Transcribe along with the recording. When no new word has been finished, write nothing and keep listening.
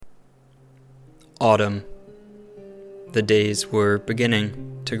Autumn. The days were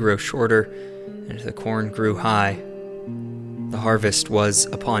beginning to grow shorter, and the corn grew high. The harvest was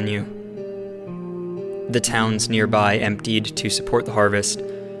upon you. The towns nearby emptied to support the harvest.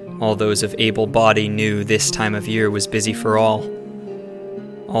 All those of able body knew this time of year was busy for all.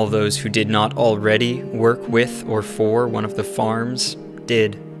 All those who did not already work with or for one of the farms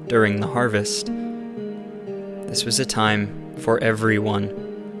did during the harvest. This was a time for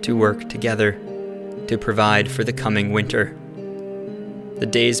everyone to work together to provide for the coming winter. The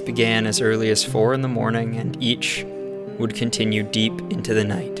days began as early as 4 a.m, and each would continue deep into the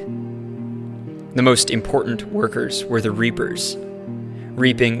night. The most important workers were the reapers.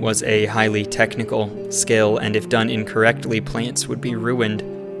 Reaping was a highly technical skill, and if done incorrectly, plants would be ruined.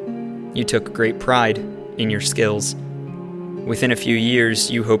 You took great pride in your skills. Within a few years,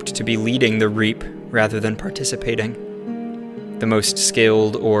 you hoped to be leading the reap rather than participating. The most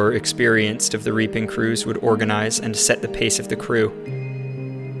skilled or experienced of the reaping crews would organize and set the pace of the crew.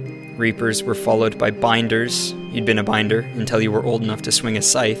 Reapers were followed by binders. You'd been a binder until you were old enough to swing a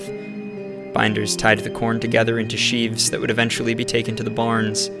scythe. Binders tied the corn together into sheaves that would eventually be taken to the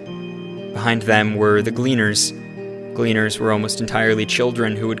barns. Behind them were the gleaners. Gleaners were almost entirely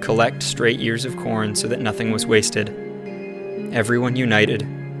children who would collect straight ears of corn so that nothing was wasted. Everyone united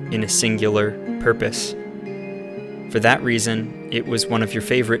in a singular purpose. For that reason, it was one of your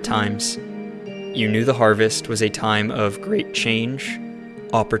favorite times. You knew the harvest was a time of great change,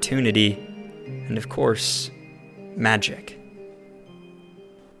 opportunity, and of course, magic.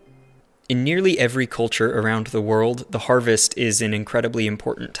 In nearly every culture around the world, the harvest is an incredibly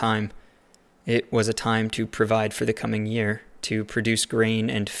important time. It was a time to provide for the coming year, to produce grain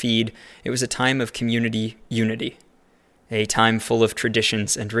and feed. It was a time of community unity, a time full of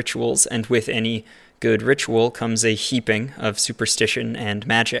traditions and rituals, and with any good ritual comes a heaping of superstition and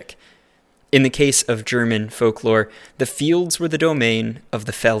magic. In the case of German folklore, the fields were the domain of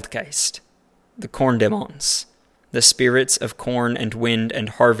the Feldgeist, the Korndämons, the spirits of corn and wind and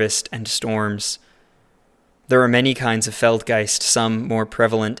harvest and storms. There are many kinds of Feldgeist, some more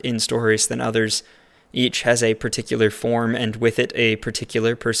prevalent in stories than others. Each has a particular form and with it a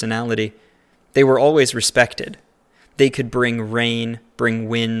particular personality. They were always respected. They could bring rain, bring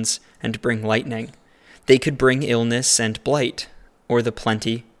winds, and bring lightning. They could bring illness and blight, or the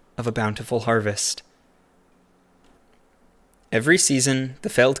plenty of a bountiful harvest. Every season, the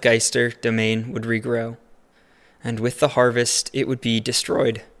Feldgeister domain would regrow, and with the harvest it would be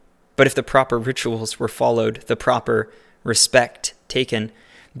destroyed. But if the proper rituals were followed, the proper respect taken,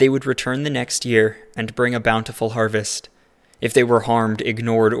 they would return the next year and bring a bountiful harvest. If they were harmed,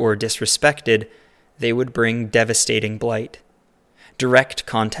 ignored, or disrespected, they would bring devastating blight. Direct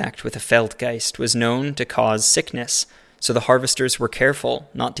contact with a Feldgeist was known to cause sickness, so the harvesters were careful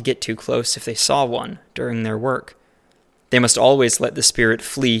not to get too close if they saw one during their work. They must always let the spirit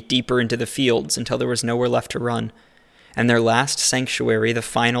flee deeper into the fields until there was nowhere left to run, and their last sanctuary, the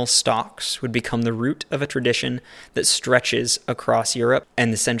final stalks, would become the root of a tradition that stretches across Europe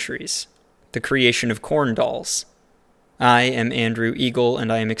and the centuries, the creation of corn dolls. I am Andrew Eagle,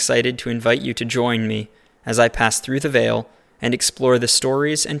 and I am excited to invite you to join me as I pass through the Vale and explore the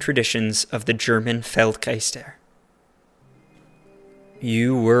stories and traditions of the German Feldgeister.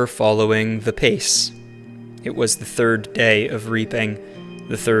 You were following the pace. It was the third day of reaping,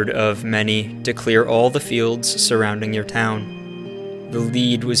 the third of many to clear all the fields surrounding your town. The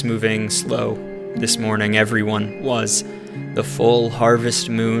lead was moving slow. This morning everyone was. The full harvest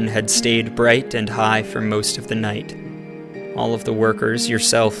moon had stayed bright and high for most of the night. All of the workers,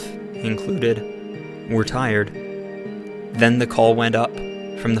 yourself included, were tired. Then the call went up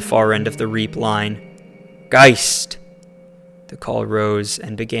from the far end of the reap line. Geist! The call rose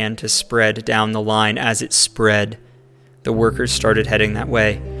and began to spread down the line. As it spread, the workers started heading that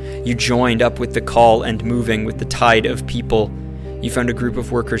way. You joined up with the call and moving with the tide of people. You found a group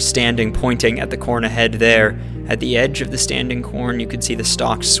of workers standing, pointing at the corn ahead there. At the edge of the standing corn, you could see the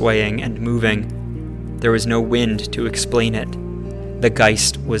stalks swaying and moving. There was no wind to explain it. The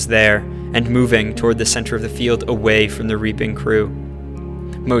Geist was there, and moving toward the center of the field away from the reaping crew.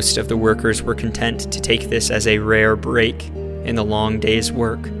 Most of the workers were content to take this as a rare break in the long day's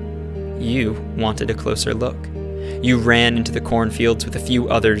work. You wanted a closer look. You ran into the cornfields with a few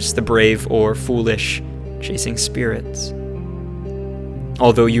others, the brave or foolish, chasing spirits.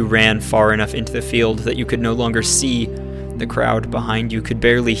 Although you ran far enough into the field that you could no longer see the crowd behind you, could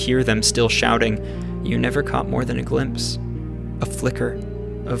barely hear them still shouting, you never caught more than a glimpse, a flicker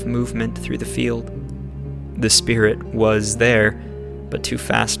of movement through the field. The spirit was there, but too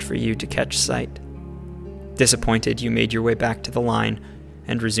fast for you to catch sight. Disappointed, you made your way back to the line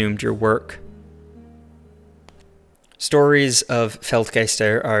and resumed your work. Stories of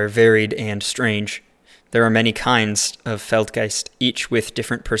Feldgeister are varied and strange. There are many kinds of Feldgeist, each with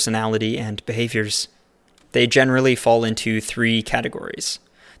different personality and behaviors. They generally fall into 3 categories.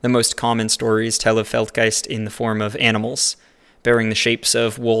 The most common stories tell of Feldgeist in the form of animals, bearing the shapes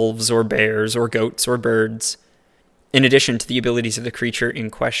of wolves or bears or goats or birds. In addition to the abilities of the creature in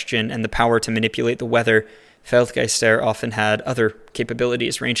question and the power to manipulate the weather, Feldgeister often had other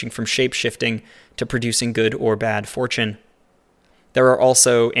capabilities ranging from shape-shifting to producing good or bad fortune. There are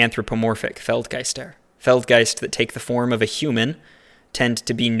also anthropomorphic Feldgeister. Feldgeist that take the form of a human tend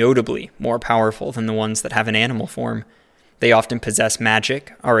to be notably more powerful than the ones that have an animal form. They often possess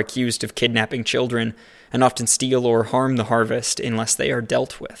magic, are accused of kidnapping children, and often steal or harm the harvest unless they are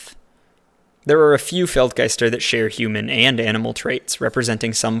dealt with. There are a few Feldgeister that share human and animal traits,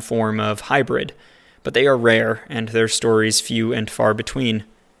 representing some form of hybrid, but they are rare, and their stories few and far between.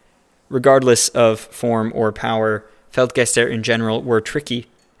 Regardless of form or power, Feldgeister in general were tricky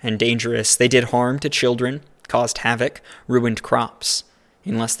and dangerous. They did harm to children, caused havoc, ruined crops,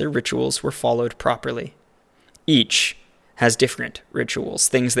 unless their rituals were followed properly. Each has different rituals,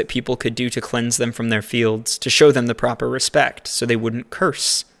 things that people could do to cleanse them from their fields, to show them the proper respect, so they wouldn't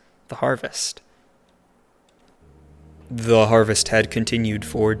curse the harvest. The harvest had continued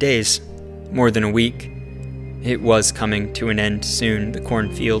for days, more than a week. It was coming to an end soon. The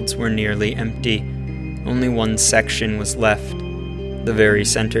cornfields were nearly empty. Only one section was left, the very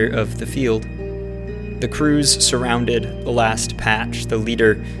center of the field. The crews surrounded the last patch. The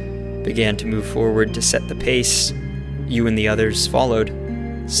leader began to move forward to set the pace. You and the others followed,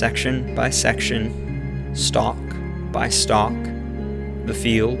 section by section, stalk by stalk. The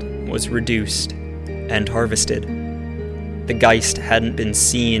field was reduced and harvested. The Geist hadn't been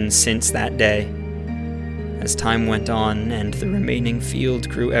seen since that day. As time went on and the remaining field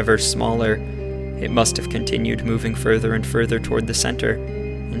grew ever smaller, it must have continued moving further and further toward the center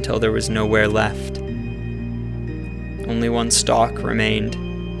until there was nowhere left. Only one stalk remained,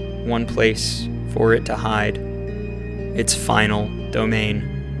 one place for it to hide, its final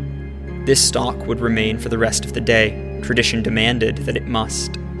domain. This stalk would remain for the rest of the day. Tradition demanded that it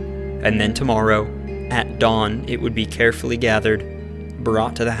must. And then tomorrow, at dawn, it would be carefully gathered,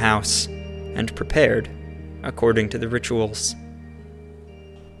 brought to the house, and prepared according to the rituals.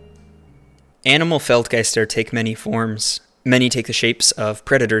 Animal Feldgeister take many forms. Many take the shapes of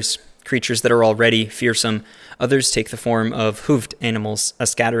predators, creatures that are already fearsome. Others take the form of hoofed animals, a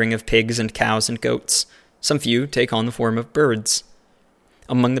scattering of pigs and cows and goats. Some few take on the form of birds.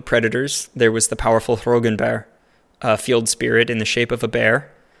 Among the predators, there was the powerful Hroggenbear, a field spirit in the shape of a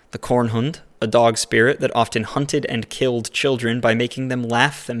bear, the Kornhund, a dog spirit that often hunted and killed children by making them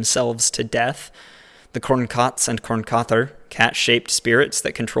laugh themselves to death, the Kornkatz and Kornkatter, cat-shaped spirits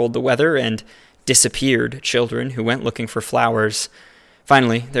that controlled the weather and disappeared children who went looking for flowers.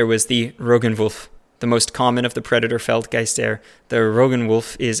 Finally, there was the Roggenwolf, the most common of the predator Feldgeister. The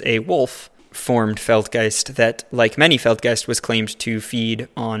Roggenwolf is a wolf-formed Feldgeist that, like many Feldgeist, was claimed to feed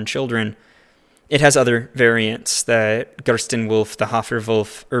on children. It has other variants, the Gerstenwolf, the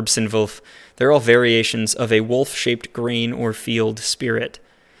Haferwolf, Erbsenwolf. They're all variations of a wolf-shaped grain or field spirit.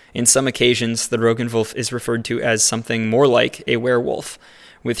 In some occasions, the Roggenwolf is referred to as something more like a werewolf,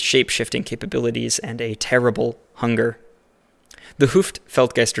 with shape-shifting capabilities and a terrible hunger. The hoofed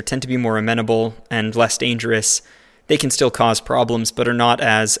Feldgeister tend to be more amenable and less dangerous. They can still cause problems, but are not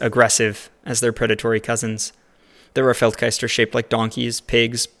as aggressive as their predatory cousins. There are Feldgeister shaped like donkeys,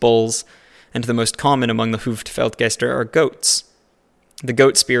 pigs, bulls, and the most common among the hoofed Feldgeister are goats. The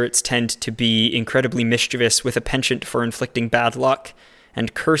goat spirits tend to be incredibly mischievous, with a penchant for inflicting bad luck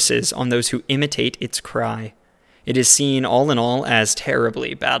and curses on those who imitate its cry. It is seen all in all as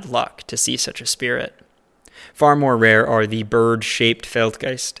terribly bad luck to see such a spirit. Far more rare are the bird-shaped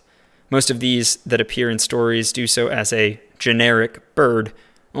Feldgeist. Most of these that appear in stories do so as a generic bird.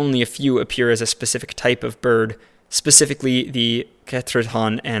 Only a few appear as a specific type of bird, specifically the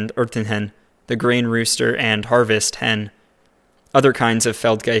Ketterhahn and Urtenhen, the grain rooster and harvest hen. Other kinds of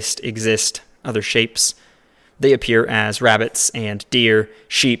Feldgeist exist, other shapes. They appear as rabbits and deer,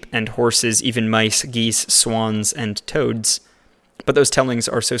 sheep and horses, even mice, geese, swans, and toads. But those tellings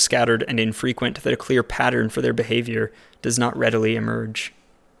are so scattered and infrequent that a clear pattern for their behavior does not readily emerge.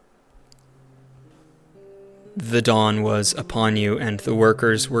 The dawn was upon you, and the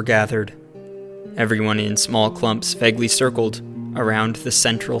workers were gathered. Everyone in small clumps vaguely circled around the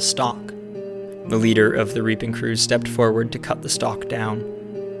central stalk. The leader of the reaping crew stepped forward to cut the stalk down.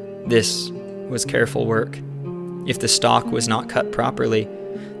 This was careful work. If the stalk was not cut properly,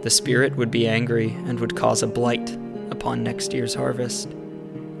 the spirit would be angry and would cause a blight upon next year's harvest.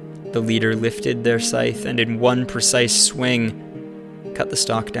 The leader lifted their scythe and in one precise swing cut the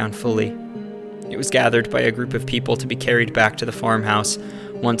stalk down fully. It was gathered by a group of people to be carried back to the farmhouse.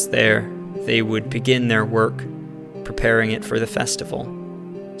 Once there, they would begin their work, preparing it for the festival,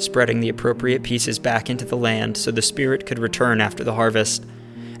 spreading the appropriate pieces back into the land so the spirit could return after the harvest,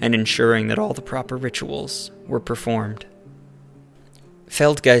 and ensuring that all the proper rituals were performed.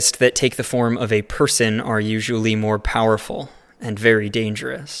 Feldgeist that take the form of a person are usually more powerful and very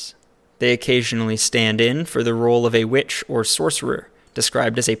dangerous. They occasionally stand in for the role of a witch or sorcerer,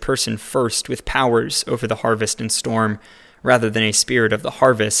 described as a person first with powers over the harvest and storm, rather than a spirit of the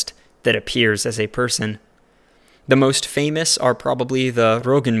harvest that appears as a person. The most famous are probably the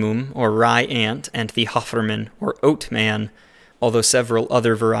Roggenmuum, or rye ant, and the Hafrman, or oat man, although several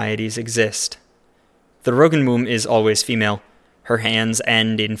other varieties exist. The Roggenmuum is always female. Her hands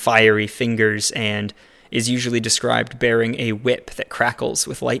end in fiery fingers and is usually described bearing a whip that crackles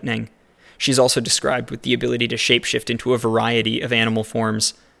with lightning. She's also described with the ability to shapeshift into a variety of animal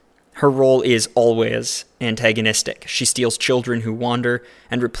forms. Her role is always antagonistic. She steals children who wander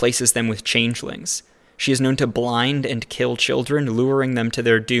and replaces them with changelings. She is known to blind and kill children, luring them to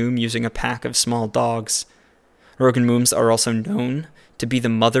their doom using a pack of small dogs. Roggenmuums are also known to be the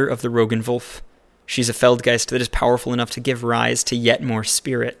mother of the Roggenwolf. She's a Feldgeist that is powerful enough to give rise to yet more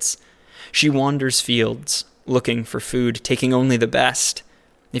spirits. She wanders fields, looking for food, taking only the best.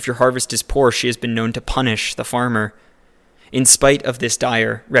 If your harvest is poor, she has been known to punish the farmer. In spite of this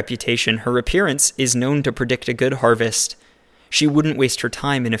dire reputation, her appearance is known to predict a good harvest. She wouldn't waste her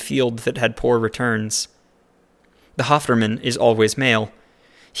time in a field that had poor returns. The Hafrman is always male.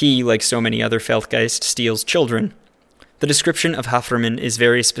 He, like so many other Feldgeist, steals children. The description of Hafrman is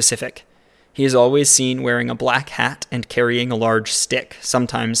very specific. He is always seen wearing a black hat and carrying a large stick,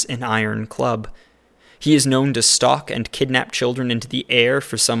 sometimes an iron club. He is known to stalk and kidnap children into the air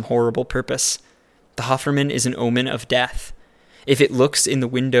for some horrible purpose. The Hafrman is an omen of death. If it looks in the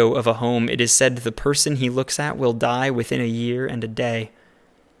window of a home, it is said the person he looks at will die within a year and a day.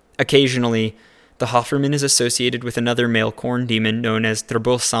 Occasionally, the Hafrman is associated with another male corn demon known as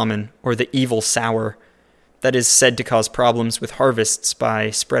Drbolsamen, or the Evil Sower, that is said to cause problems with harvests by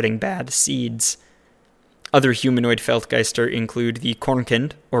spreading bad seeds. Other humanoid Feldgeister include the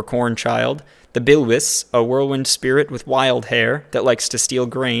Kornkind, or Corn Child, the Bilwis, a whirlwind spirit with wild hair that likes to steal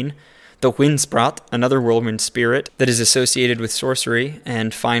grain, the Windsbrat, another whirlwind spirit that is associated with sorcery,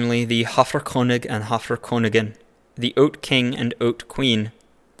 and finally the Hafrkonig and Hafrkonigin, the Oat King and Oat Queen.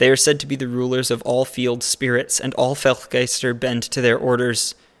 They are said to be the rulers of all field spirits, and all Feldgeister bend to their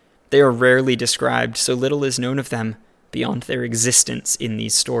orders. They are rarely described, so little is known of them beyond their existence in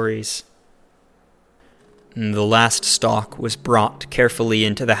these stories. The last stalk was brought carefully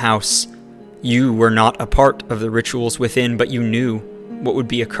into the house. You were not a part of the rituals within, but you knew what would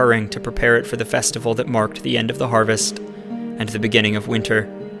be occurring to prepare it for the festival that marked the end of the harvest and the beginning of winter.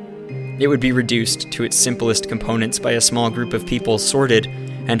 It would be reduced to its simplest components by a small group of people, sorted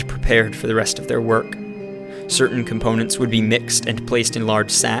and prepared for the rest of their work. Certain components would be mixed and placed in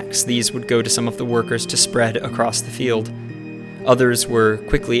large sacks. These would go to some of the workers to spread across the field. Others were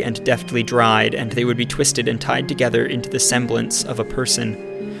quickly and deftly dried, and they would be twisted and tied together into the semblance of a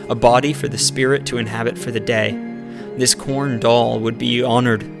person, a body for the spirit to inhabit for the day. This corn doll would be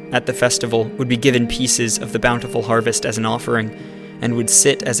honored at the festival, would be given pieces of the bountiful harvest as an offering, and would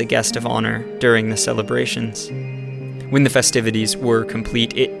sit as a guest of honor during the celebrations. When the festivities were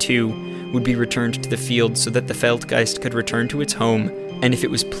complete, it too would be returned to the field so that the Feldgeist could return to its home, and if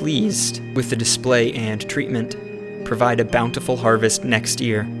it was pleased with the display and treatment, provide a bountiful harvest next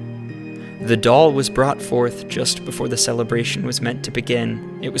year. The doll was brought forth just before the celebration was meant to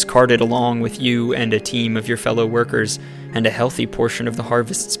begin. It was carted along with you and a team of your fellow workers, and a healthy portion of the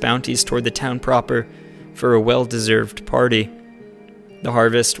harvest's bounties toward the town proper for a well-deserved party. The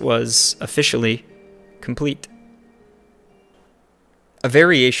harvest was officially complete. A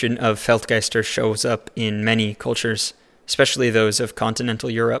variation of Feldgeister shows up in many cultures, especially those of continental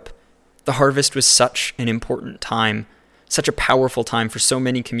Europe. The harvest was such an important time, such a powerful time for so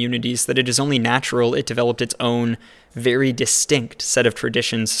many communities that it is only natural it developed its own, very distinct set of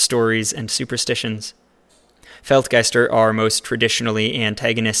traditions, stories, and superstitions. Feldgeister are most traditionally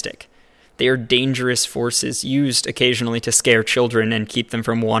antagonistic. They are dangerous forces used occasionally to scare children and keep them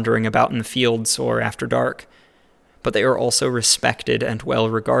from wandering about in the fields or after dark. But they are also respected and well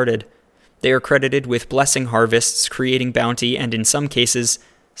regarded. They are credited with blessing harvests, creating bounty, and in some cases,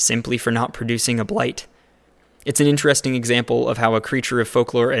 simply for not producing a blight. It's an interesting example of how a creature of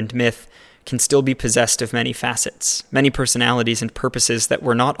folklore and myth can still be possessed of many facets, many personalities and purposes that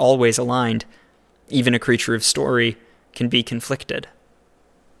were not always aligned. Even a creature of story can be conflicted.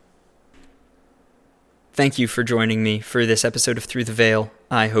 Thank you for joining me for this episode of Through the Veil.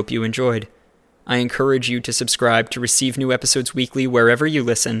 I hope you enjoyed. I encourage you to subscribe to receive new episodes weekly wherever you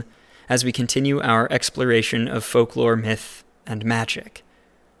listen, as we continue our exploration of folklore, myth, and magic.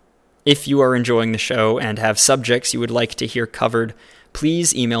 If you are enjoying the show and have subjects you would like to hear covered,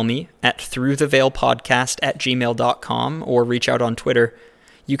 please email me at throughtheveilpodcast@gmail.com or reach out on Twitter.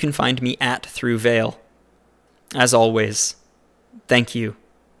 You can find me at ThroughVeil. As always, thank you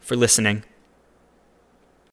for listening.